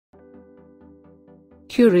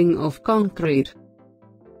Curing of concrete.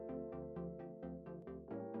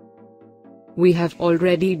 We have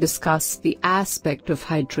already discussed the aspect of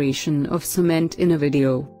hydration of cement in a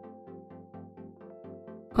video.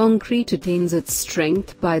 Concrete attains its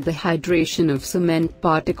strength by the hydration of cement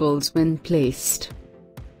particles when placed.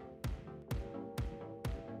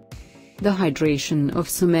 The hydration of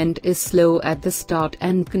cement is slow at the start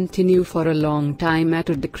and continue for a long time at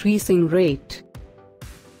a decreasing rate.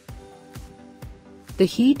 The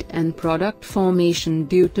heat and product formation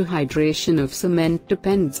due to hydration of cement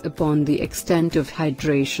depends upon the extent of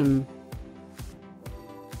hydration.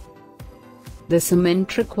 The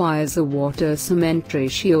cement requires a water-cement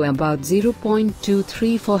ratio about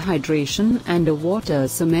 0.23 for hydration and a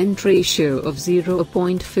water-cement ratio of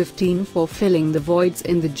 0.15 for filling the voids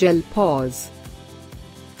in the gel pores.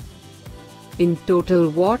 In total,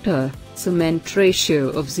 water-cement ratio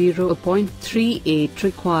of 0.38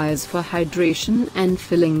 requires for hydration and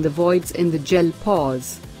filling the voids in the gel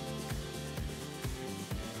pores.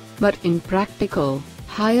 But in practical,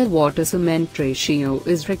 higher water-cement ratio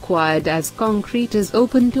is required as concrete is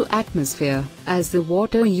open to atmosphere, as the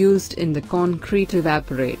water used in the concrete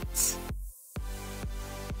evaporates.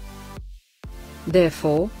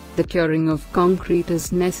 Therefore, the curing of concrete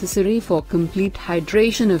is necessary for complete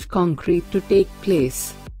hydration of concrete to take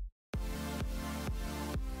place.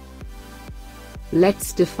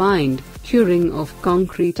 Let's define curing of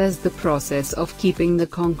concrete as the process of keeping the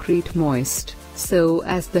concrete moist, so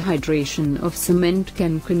as the hydration of cement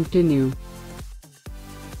can continue.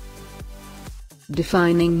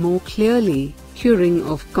 Defining more clearly, curing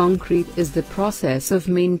of concrete is the process of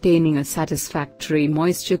maintaining a satisfactory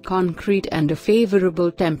moisture concrete and a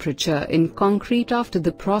favorable temperature in concrete after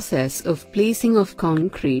the process of placing of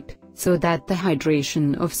concrete, so that the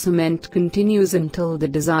hydration of cement continues until the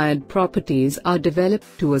desired properties are developed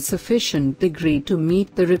to a sufficient degree to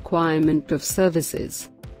meet the requirement of services.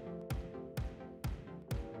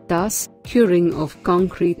 Thus, curing of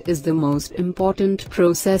concrete is the most important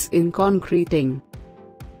process in concreting.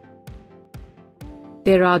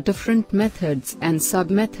 There are different methods and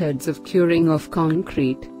sub-methods of curing of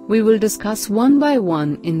concrete. We will discuss one by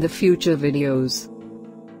one in the future videos.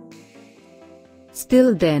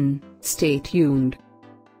 Still then, stay tuned.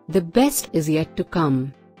 The best is yet to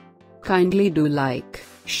come. Kindly do like,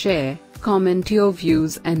 share, comment your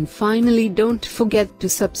views and finally don't forget to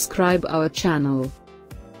subscribe our channel.